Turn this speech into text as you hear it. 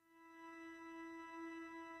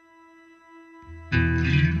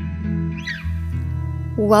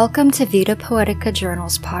Welcome to Vita Poetica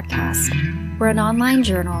Journals podcast. We're an online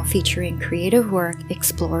journal featuring creative work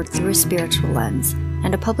explored through a spiritual lens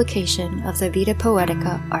and a publication of the Vita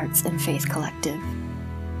Poetica Arts and Faith Collective.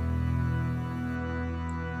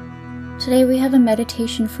 Today we have a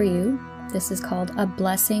meditation for you. This is called A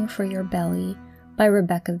Blessing for Your Belly by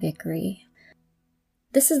Rebekah Vickery.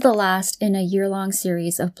 This is the last in a year-long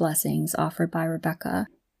series of blessings offered by Rebekah.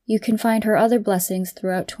 You can find her other blessings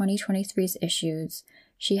throughout 2023's issues.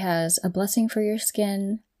 She has a blessing for your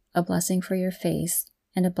skin, a blessing for your face,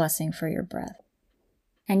 and a blessing for your breath.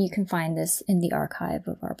 And you can find this in the archive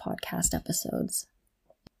of our podcast episodes.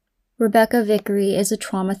 Rebekah Vickery is a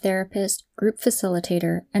trauma therapist, group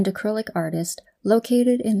facilitator, and acrylic artist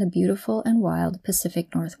located in the beautiful and wild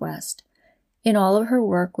Pacific Northwest. In all of her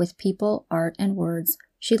work with people, art, and words,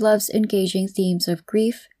 she loves engaging themes of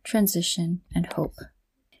grief, transition, and hope.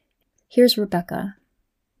 Here's Rebekah.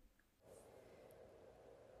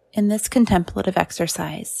 In this contemplative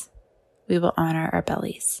exercise, we will honor our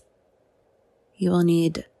bellies. You will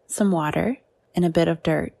need some water and a bit of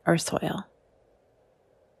dirt or soil.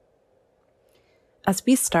 As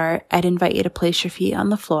we start, I'd invite you to place your feet on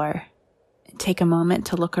the floor and take a moment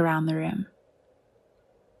to look around the room.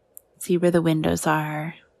 See where the windows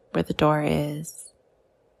are, where the door is.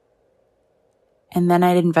 And then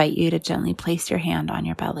I'd invite you to gently place your hand on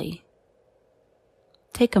your belly.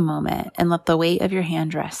 Take a moment and let the weight of your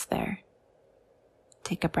hand rest there.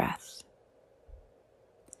 Take a breath.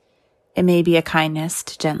 It may be a kindness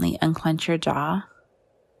to gently unclench your jaw,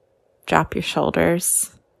 drop your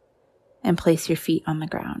shoulders, and place your feet on the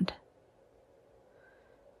ground.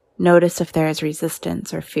 Notice if there is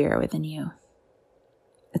resistance or fear within you.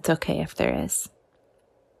 It's okay if there is.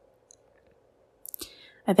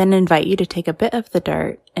 I then invite you to take a bit of the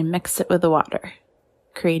dirt and mix it with the water,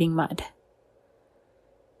 creating mud.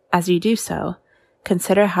 As you do so,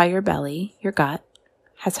 consider how your belly, your gut,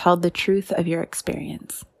 has held the truth of your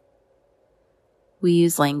experience. We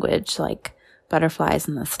use language like butterflies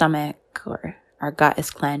in the stomach or our gut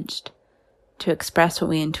is clenched to express what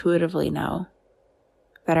we intuitively know,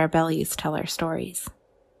 that our bellies tell our stories.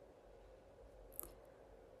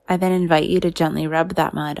 I then invite you to gently rub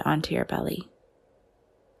that mud onto your belly.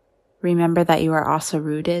 Remember that you are also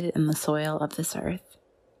rooted in the soil of this earth.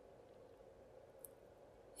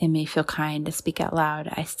 It may feel kind to speak out loud,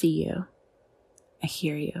 I see you, I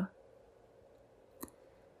hear you.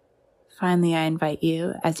 Finally, I invite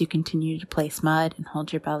you, as you continue to place mud and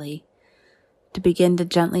hold your belly, to begin to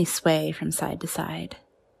gently sway from side to side.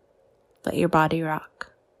 Let your body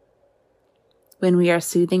rock. When we are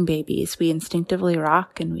soothing babies, we instinctively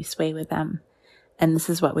rock and we sway with them, and this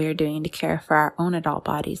is what we are doing to care for our own adult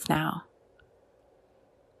bodies now.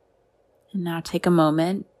 And now take a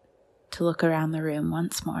moment to look around the room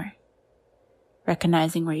once more,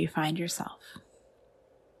 recognizing where you find yourself.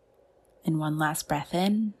 And one last breath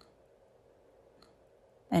in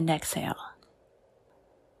and exhale.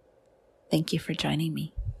 Thank you for joining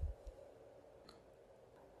me.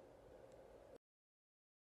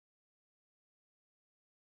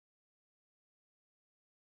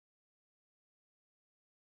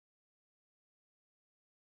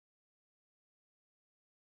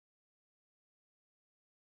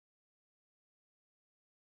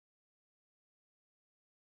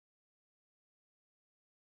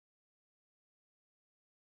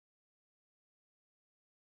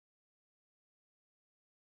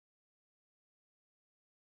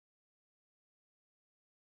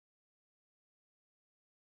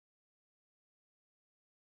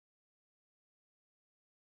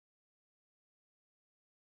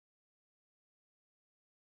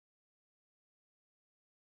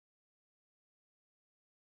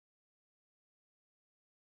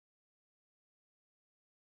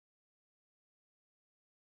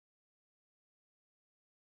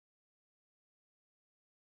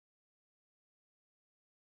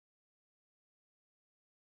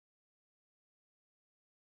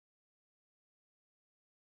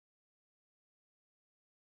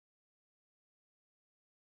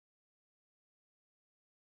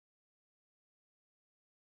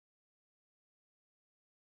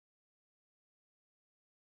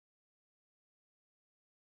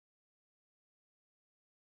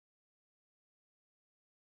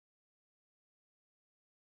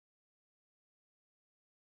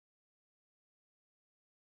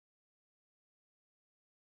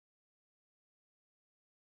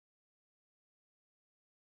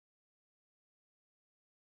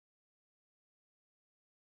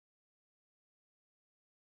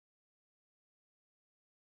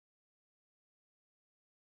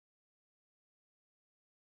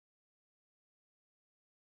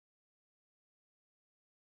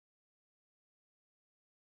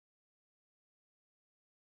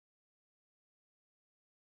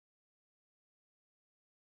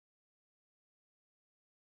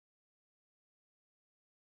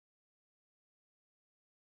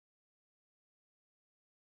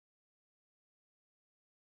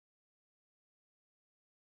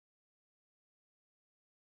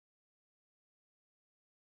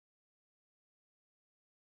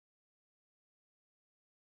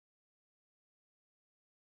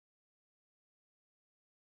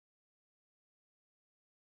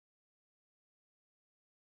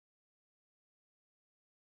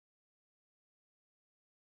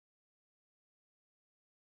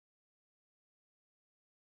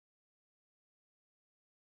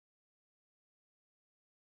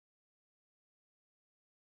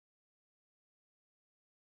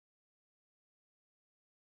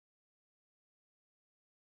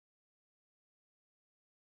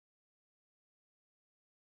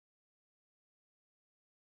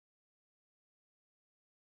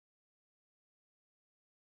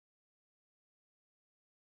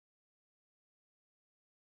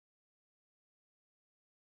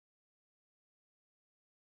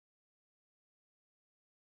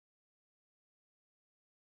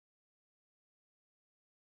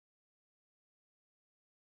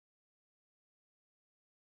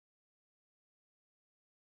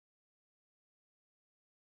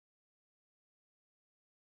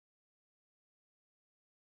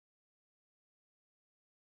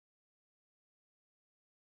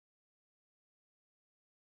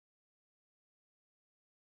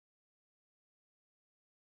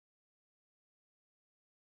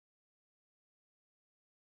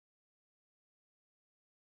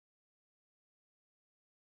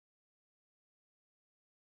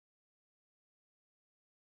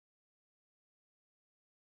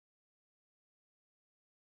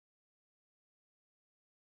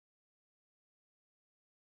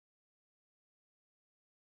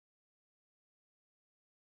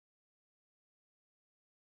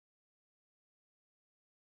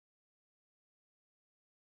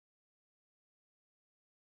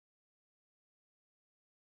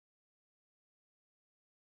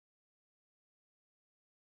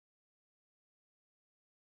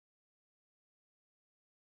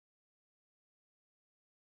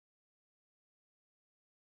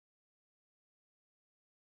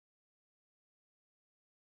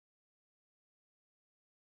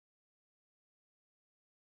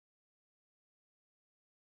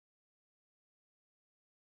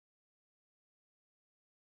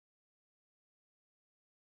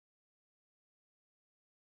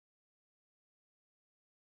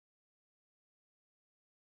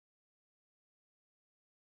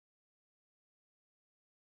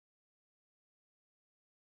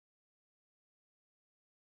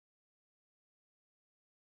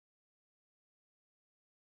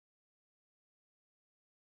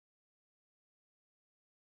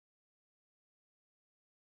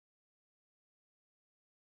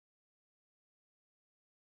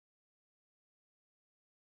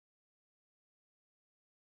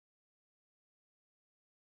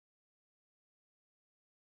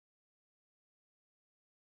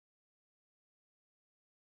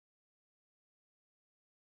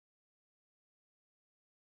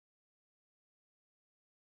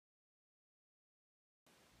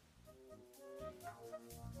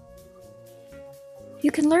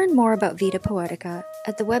 You can learn more about Vita Poetica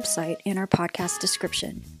at the website in our podcast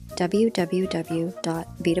description,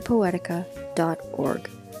 www.vitapoetica.org,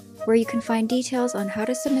 where you can find details on how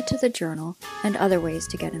to submit to the journal and other ways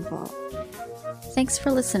to get involved. Thanks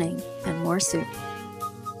for listening, and more soon.